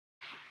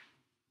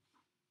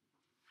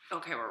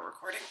Okay, we're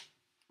recording.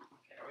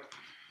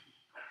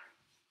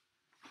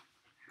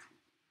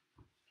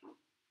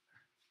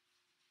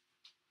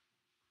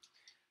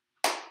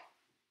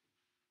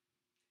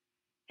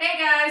 Hey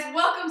guys,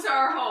 welcome to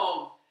our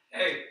home.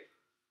 Hey.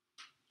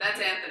 That's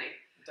Anthony.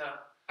 Duh.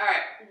 All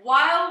right,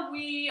 while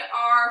we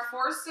are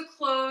forced to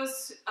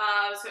close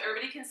so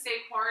everybody can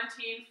stay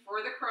quarantined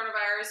for the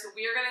coronavirus,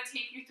 we are going to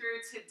take you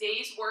through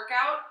today's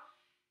workout.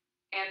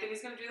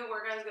 Anthony's going to do the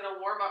workout. He's going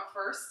to warm up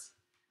first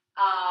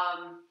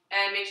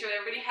and make sure that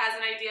everybody has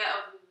an idea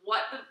of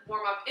what the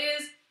warm-up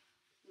is,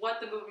 what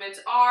the movements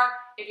are.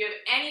 If you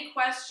have any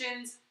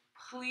questions,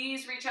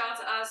 please reach out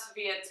to us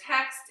via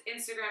text,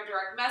 Instagram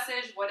direct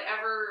message,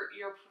 whatever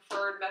your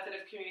preferred method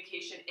of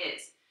communication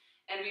is.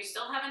 And if you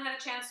still haven't had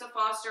a chance to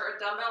foster a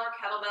dumbbell or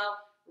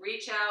kettlebell,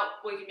 reach out.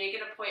 We can make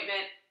an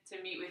appointment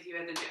to meet with you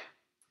at the gym.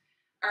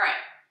 All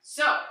right,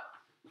 so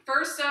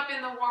first up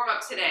in the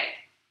warm-up today,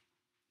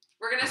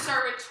 we're going to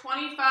start with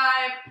 25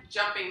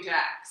 jumping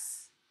jacks.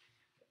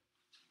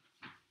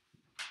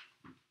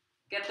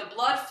 Get the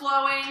blood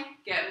flowing,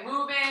 get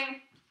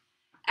moving.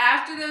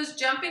 After those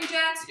jumping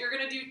jacks, you're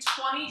going to do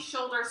 20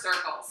 shoulder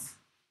circles.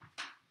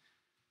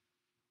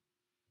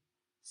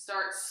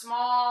 Start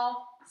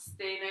small,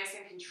 stay nice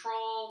and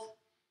controlled.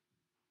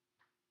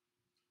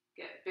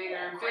 Get bigger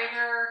and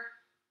bigger.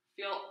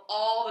 Feel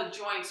all the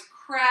joints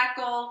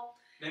crackle.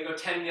 Then go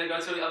 10, you gotta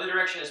go to the other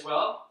direction as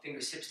well.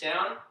 Fingers hips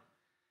down,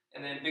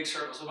 and then big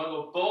circles. So we're gonna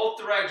go both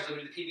directions, we're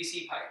gonna do the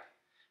PVC pipe.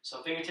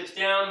 So fingertips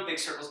down, big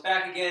circles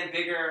back again,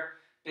 bigger,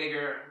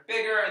 bigger,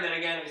 bigger, and then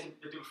again, as we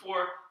did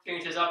before,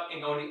 fingertips up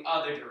and go in the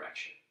other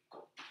direction.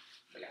 Cool.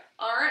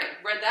 All right,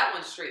 read that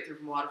one straight through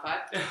from WOD 5.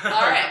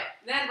 All right,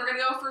 then we're gonna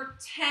go for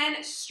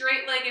 10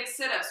 straight-legged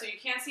sit-ups. So you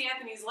can't see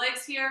Anthony's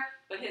legs here,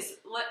 but his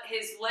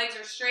legs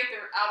are straight,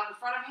 they're out in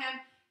front of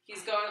him.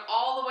 He's going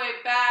all the way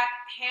back,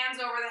 hands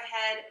over the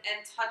head,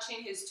 and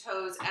touching his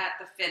toes at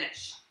the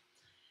finish.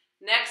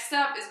 Next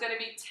up is gonna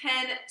be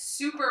 10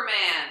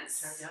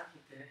 Supermans. Turn down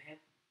with the hand.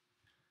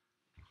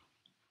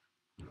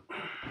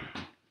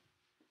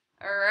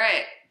 All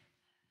right.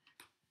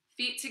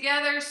 Feet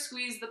together,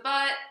 squeeze the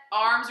butt.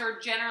 Arms are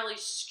generally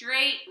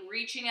straight,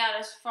 reaching out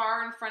as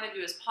far in front of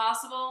you as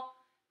possible,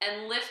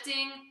 and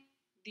lifting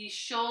the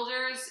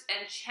shoulders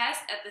and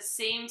chest at the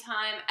same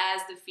time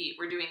as the feet.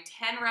 We're doing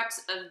 10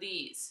 reps of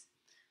these.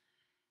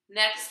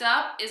 Next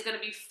up is going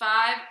to be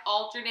 5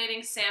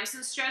 alternating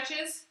Samson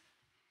stretches.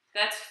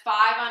 That's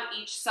 5 on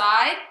each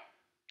side.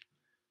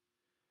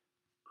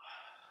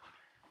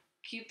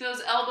 Keep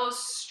those elbows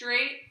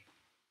straight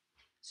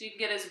so you can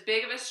get as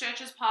big of a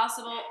stretch as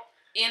possible.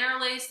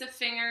 Interlace the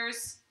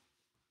fingers.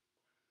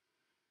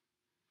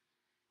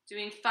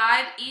 Doing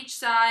 5 each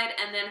side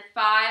and then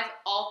 5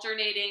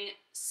 alternating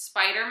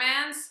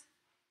Spider-Mans.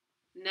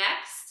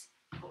 Next,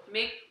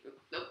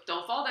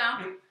 don't fall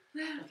down.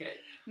 Okay.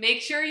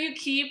 Make sure you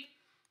keep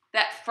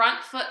that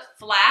front foot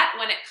flat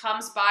when it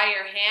comes by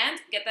your hand.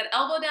 Get that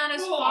elbow down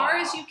as far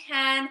as you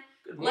can.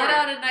 Let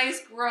out a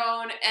nice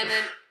groan and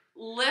then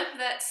lift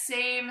that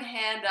same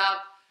hand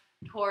up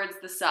towards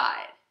the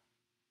side.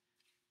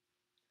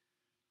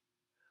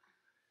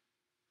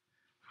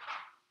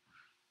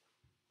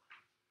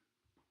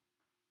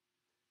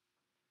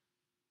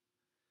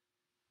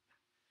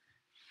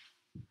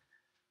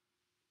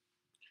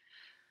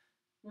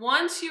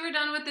 Once you are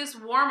done with this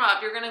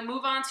warm-up, you're going to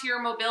move on to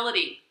your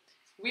mobility.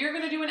 We are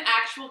going to do an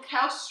actual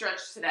couch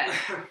stretch today.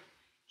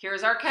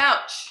 Here's our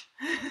couch.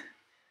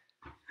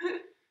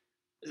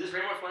 Is this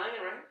Raymore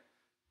Flanagan, right?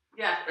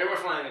 Yeah. Raymore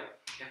Flanagan.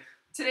 Okay.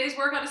 Today's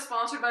workout is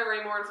sponsored by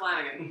Raymore and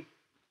Flanagan.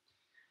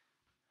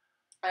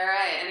 All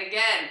right, and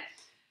again,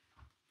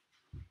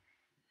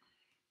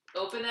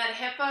 open that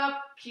hip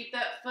up, keep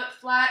that foot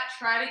flat,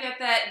 try to get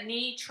that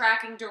knee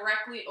tracking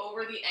directly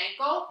over the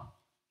ankle,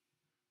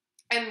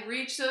 and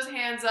reach those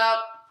hands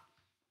up.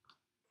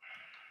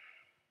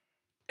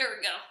 There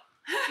we go.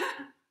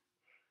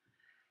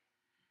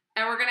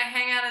 And we're gonna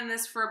hang out in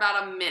this for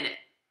about a minute.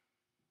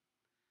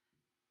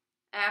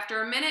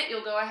 After a minute,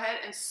 you'll go ahead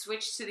and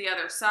switch to the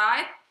other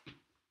side.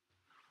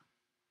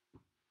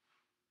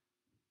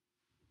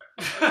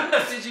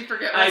 Did you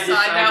forget what side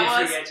that was? I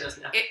did forget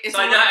just now. So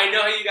I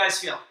know how you guys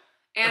feel.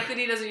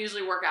 Anthony doesn't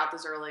usually work out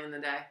this early in the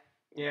day.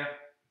 Yeah.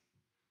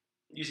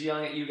 Usually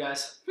yelling at you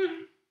guys.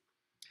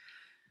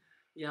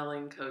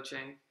 Yelling,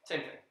 coaching.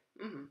 Same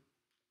thing. Mm-hmm.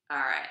 All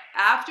right.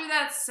 After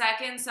that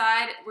second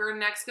side, we're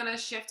next going to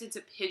shift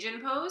into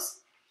pigeon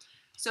pose.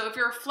 So if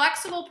you're a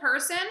flexible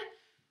person,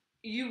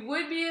 you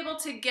would be able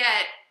to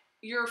get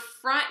your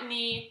front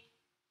knee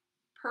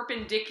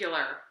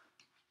perpendicular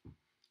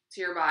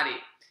to your body.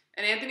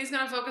 And Anthony's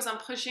going to focus on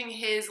pushing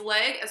his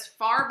leg as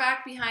far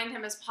back behind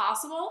him as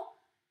possible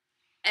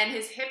and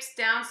his hips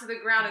down to the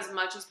ground as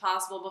much as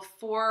possible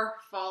before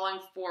falling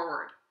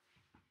forward.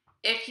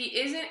 If he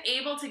isn't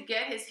able to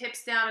get his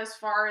hips down as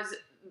far as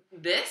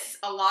this,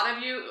 a lot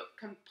of you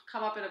can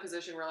come up in a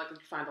position where, like, you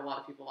find a lot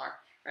of people are,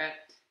 right?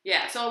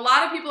 Yeah, so a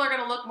lot of people are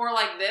going to look more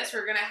like this.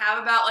 You're going to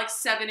have about like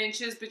 7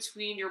 inches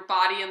between your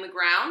body and the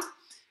ground,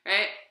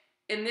 right?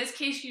 In this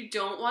case, you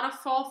don't want to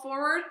fall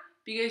forward.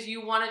 because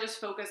you want to just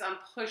focus on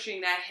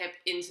pushing that hip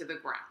into the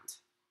ground.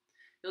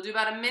 You'll do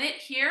about a minute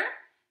here,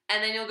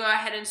 and then you'll go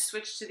ahead and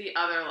switch to the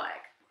other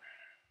leg.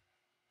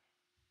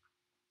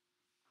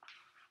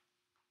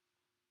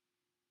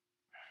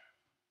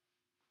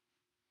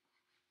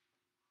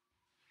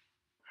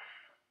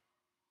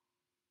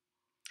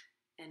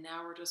 And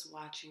now we're just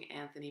watching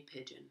Anthony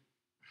pigeon.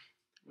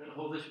 I'm going to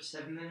hold this for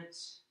 7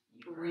 minutes.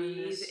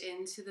 Breathe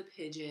into the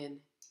pigeon.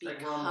 Like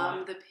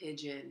Become the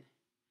pigeon.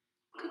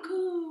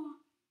 Cuckoo,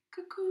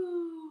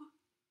 cuckoo.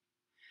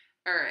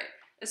 All right.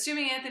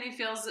 Assuming Anthony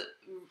feels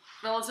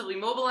relatively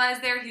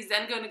mobilized there, he's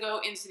then going to go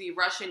into the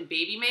Russian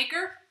baby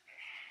maker.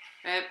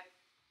 Right?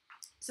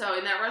 So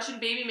in that Russian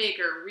baby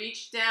maker,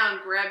 reach down,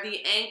 grab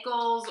the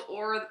ankles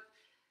or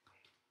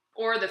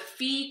the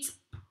feet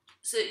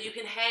so that you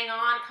can hang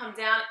on, come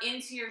down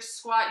into your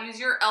squat. Use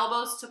your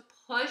elbows to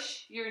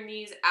push your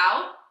knees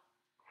out.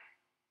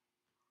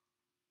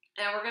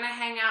 And we're going to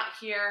hang out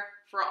here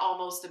for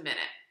almost a minute.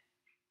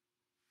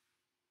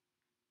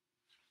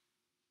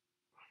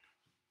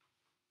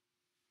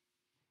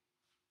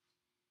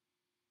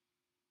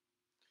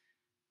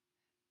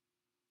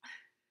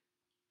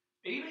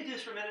 Are you going to do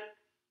this for a minute?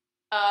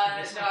 No,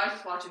 I was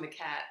just watching the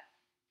cat.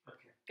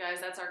 Okay.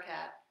 Guys, that's our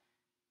cat.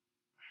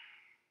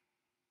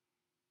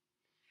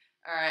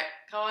 All right,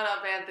 come on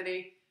up,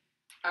 Anthony.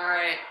 All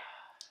right,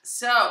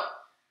 so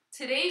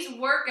today's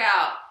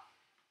workout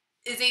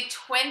is a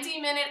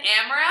 20-minute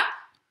AMRAP.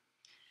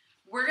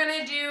 We're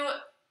gonna do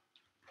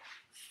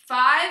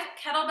 5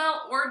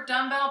 kettlebell or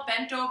dumbbell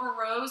bent over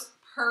rows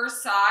per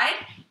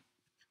side,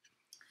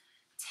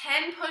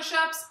 10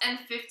 push-ups, and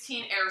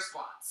 15 air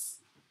squats.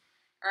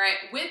 All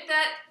right, with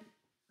that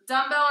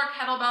dumbbell or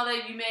kettlebell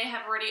that you may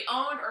have already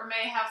owned or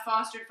may have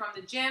fostered from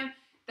the gym,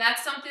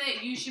 that's something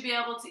that you should be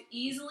able to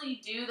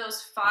easily do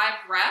those 5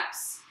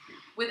 reps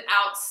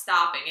without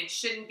stopping. It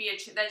shouldn't be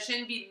that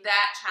shouldn't be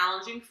that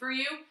challenging for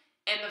you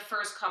in the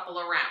first couple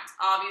of rounds.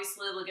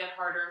 Obviously, it'll get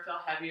harder and feel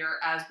heavier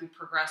as we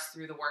progress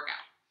through the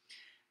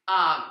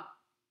workout.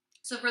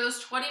 So for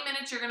those 20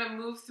 minutes, you're going to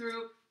move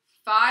through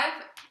 5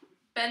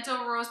 bent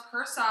over rows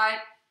per side,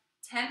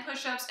 10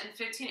 push-ups, and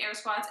 15 air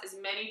squats as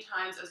many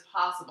times as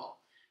possible.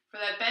 For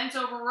that bent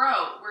over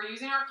row, we're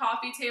using our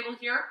coffee table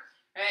here.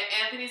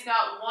 Right? Anthony's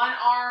got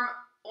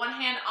one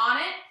hand on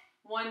it,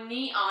 one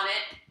knee on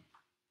it,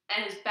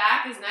 and his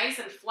back is nice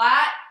and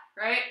flat,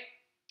 right?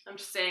 I'm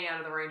just staying out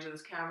of the range of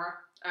this camera.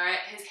 All right,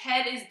 his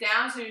head is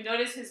down, so you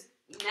notice his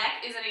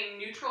neck is in a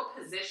neutral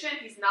position.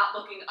 He's not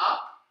looking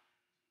up.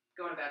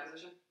 Go in a bad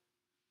position.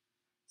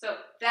 So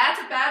that's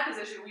a bad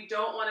position. We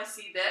don't want to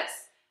see this.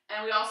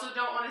 And we also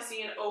don't want to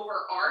see an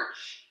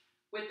overarch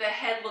with the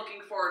head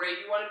looking forward, right?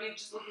 You want to be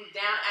just looking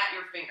down at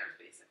your fingers,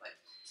 basically.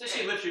 So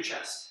you lift your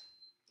chest.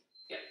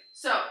 Yeah.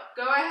 So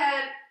go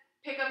ahead,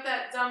 pick up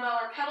that dumbbell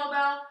or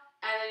kettlebell,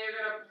 and then you're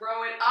going to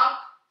row it up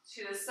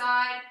to the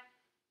side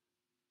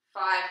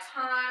 5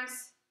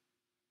 times.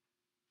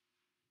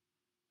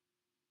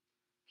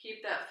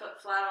 Keep that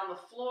foot flat on the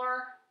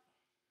floor.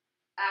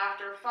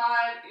 After 5,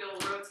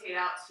 you'll rotate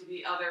out to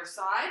the other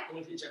side. I'm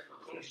going to check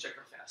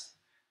real fast.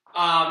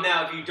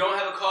 Now, if you don't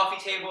have a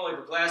coffee table, like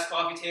a glass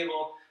coffee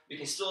table, we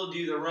can still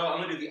do the row.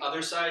 I'm going to do the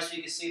other side so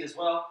you can see it as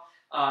well.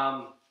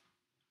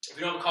 If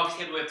you don't have a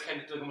coffee table, we have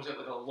to do almost like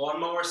a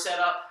lawnmower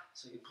setup,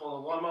 so you can pull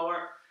a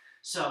lawnmower.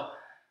 So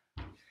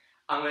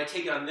I'm going to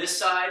take it on this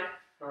side,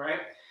 all right?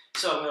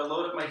 So I'm going to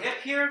load up my hip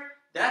here.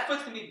 That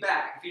foot's going to be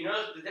back. If you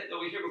notice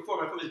over here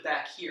before, my foot was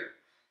back here.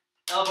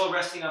 Elbow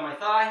resting on my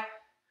thigh.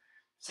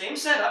 Same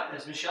setup,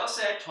 as Michelle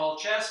said, tall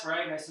chest,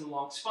 right? Nice and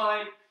long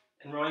spine,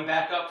 and rowing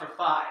back up for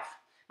 5.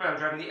 Remember,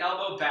 driving the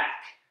elbow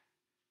back.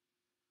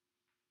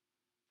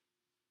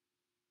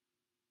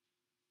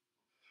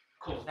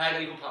 Cool, now I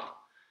got equal pump.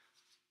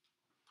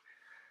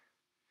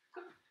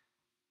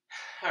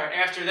 All right,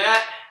 after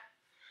that,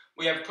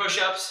 we have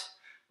push-ups.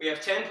 We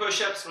have 10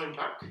 push-ups.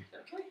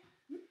 Okay.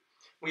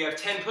 We have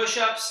 10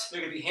 push-ups.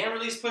 They're going to be hand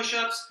release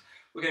push-ups.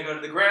 We're going to go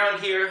to the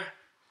ground here.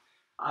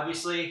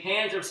 Obviously,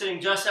 hands are sitting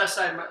just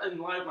outside in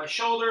line with my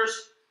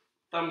shoulders.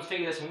 Thumbs,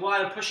 fingers nice and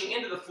wide. I'm pushing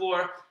into the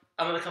floor.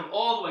 I'm going to come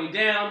all the way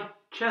down.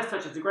 Chest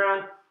touches the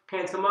ground.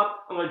 Hands come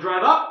up. I'm going to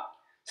drive up.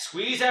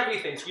 Squeeze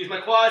everything. Squeeze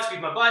my quads,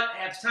 squeeze my butt.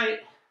 Abs tight.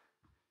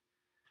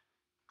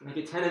 I'm going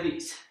to get 10 of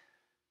these.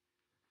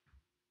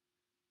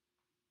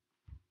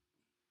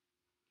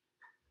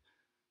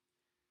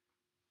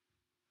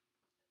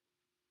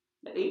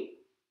 That 8?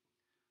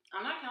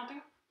 I'm not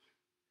counting.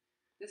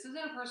 This isn't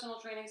a personal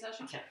training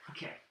session.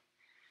 Okay.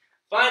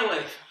 Finally,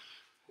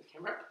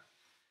 camera.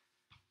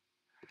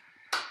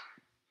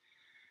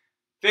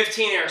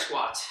 15 air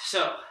squats.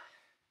 So,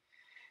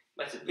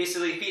 that's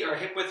basically feet are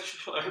hip width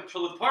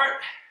shoulder apart.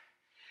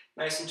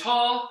 Nice and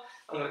tall.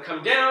 I'm going to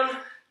come down,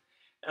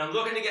 and I'm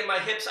looking to get my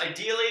hips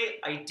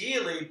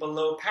ideally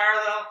below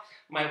parallel.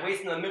 My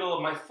waist in the middle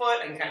of my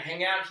foot. I can kind of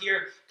hang out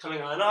here,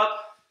 coming on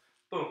up.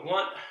 Boom.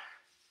 1,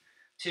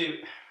 2,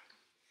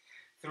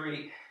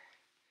 3,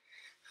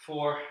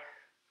 4,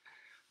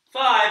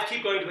 5.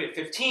 Keep going to hit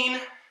 15.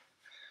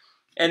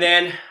 And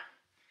then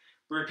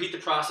we repeat the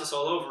process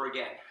all over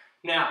again.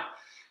 Now,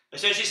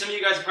 essentially some of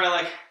you guys are probably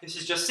like, this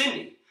is just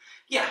Cindy.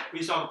 Yeah, we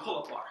just don't have a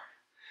pull-up bar.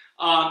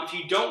 If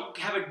you don't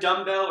have a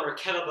dumbbell or a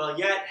kettlebell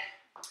yet,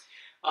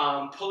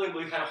 pulling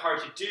will be kind of hard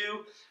to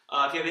do.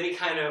 If you have any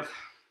kind of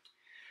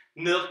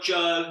milk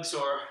jugs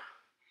or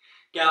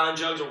gallon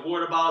jugs or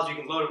water bottles, you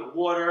can load it with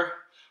water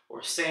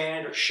or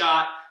sand or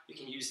shot. You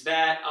can use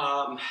that.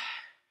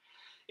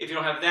 If you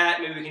don't have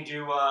that, maybe we can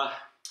do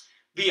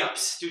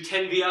V-ups. Do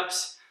 10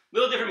 V-ups.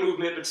 Little different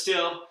movement, but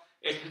still,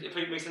 it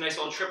makes a nice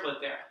little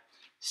triplet there.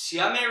 See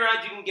how many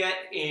rounds you can get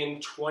in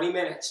 20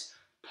 minutes.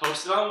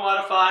 Post it on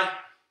Wodify.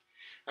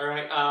 All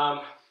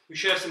right. We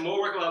should have some more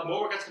work. We'll have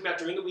more workouts coming out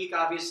during the week,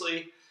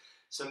 obviously.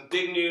 Some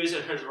big news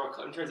in terms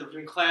of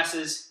doing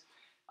classes.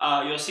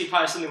 You'll see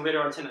probably something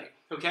later on tonight.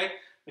 Okay?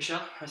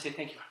 Michelle, I say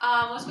thank you.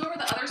 Let's go over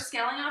the other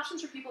scaling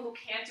options for people who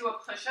can't do a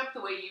push-up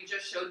the way you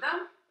just showed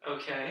them.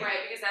 Okay.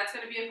 Right, because that's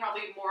going to be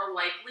probably more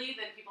likely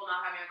than people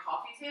not having a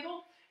coffee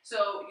table.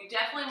 So you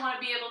definitely want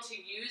to be able to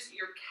use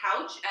your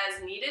couch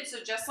as needed. So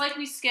just like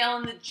we scale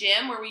in the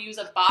gym where we use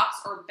a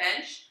box or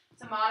bench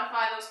to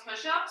modify those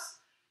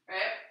push-ups,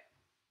 right?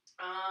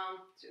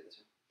 Let's do this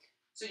one.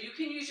 So you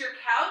can use your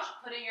couch,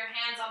 putting your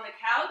hands on the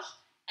couch,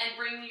 and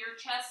bring your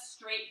chest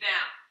straight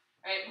down,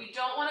 right? We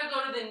don't want to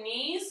go to the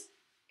knees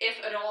if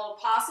at all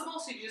possible,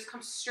 so you just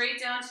come straight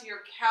down to your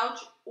couch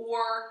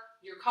or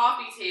your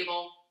coffee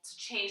table to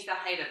change the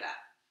height of that.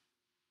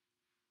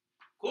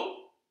 Cool.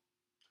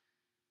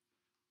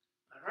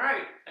 All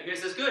right, I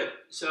guess that's good.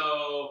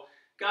 So,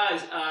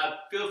 guys,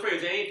 feel free.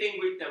 If there's anything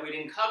that we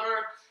didn't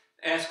cover,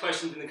 ask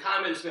questions in the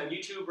comments. We're on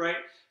YouTube, right?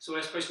 So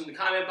ask questions in the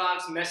comment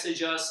box,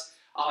 message us.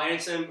 I'll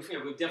answer them.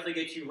 We'll definitely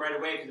get to you right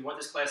away because we want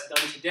this class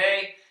done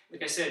today.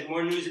 Like I said,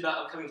 more news about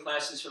upcoming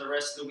classes for the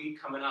rest of the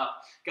week coming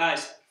up.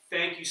 Guys,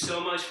 thank you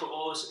so much for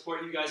all the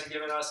support you guys have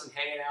given us and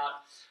hanging out.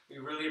 We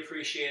really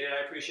appreciate it.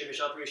 I appreciate it.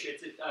 Michelle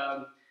appreciates it.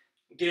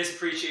 Giz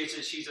appreciates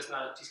it. She's just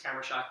not, she's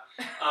camera shy.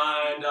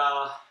 And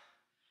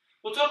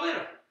we'll talk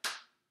later.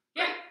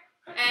 Yeah.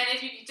 And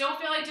if you don't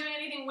feel like doing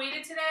anything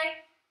weighted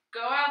today,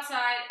 go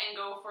outside and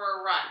go for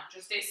a run.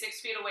 Just stay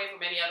 6 feet away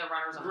from any other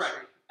runners on the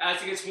street. As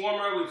it gets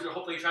warmer, we'll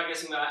hopefully try to get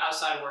some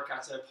outside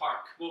workouts at a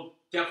park. We'll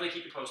definitely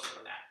keep you posted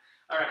on that.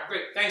 All right,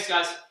 great. Thanks,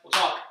 guys. We'll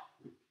talk.